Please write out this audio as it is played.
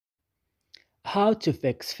How to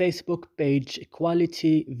fix Facebook page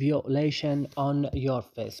equality violation on your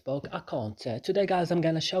Facebook account. Today guys, I'm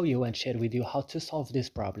gonna show you and share with you how to solve this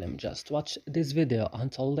problem. Just watch this video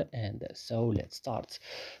until the end. So let's start.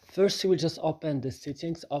 First, you will just open the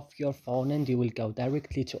settings of your phone and you will go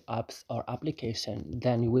directly to apps or application.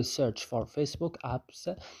 Then you will search for Facebook apps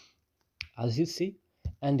as you see,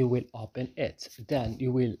 and you will open it. Then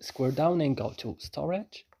you will scroll down and go to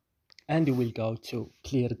storage, and you will go to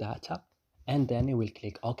clear data, and then you will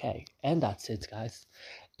click OK, and that's it guys.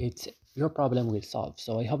 It's your problem will solve.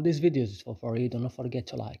 So I hope this video is useful for you. Do not forget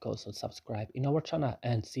to like, also subscribe in our channel,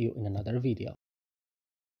 and see you in another video.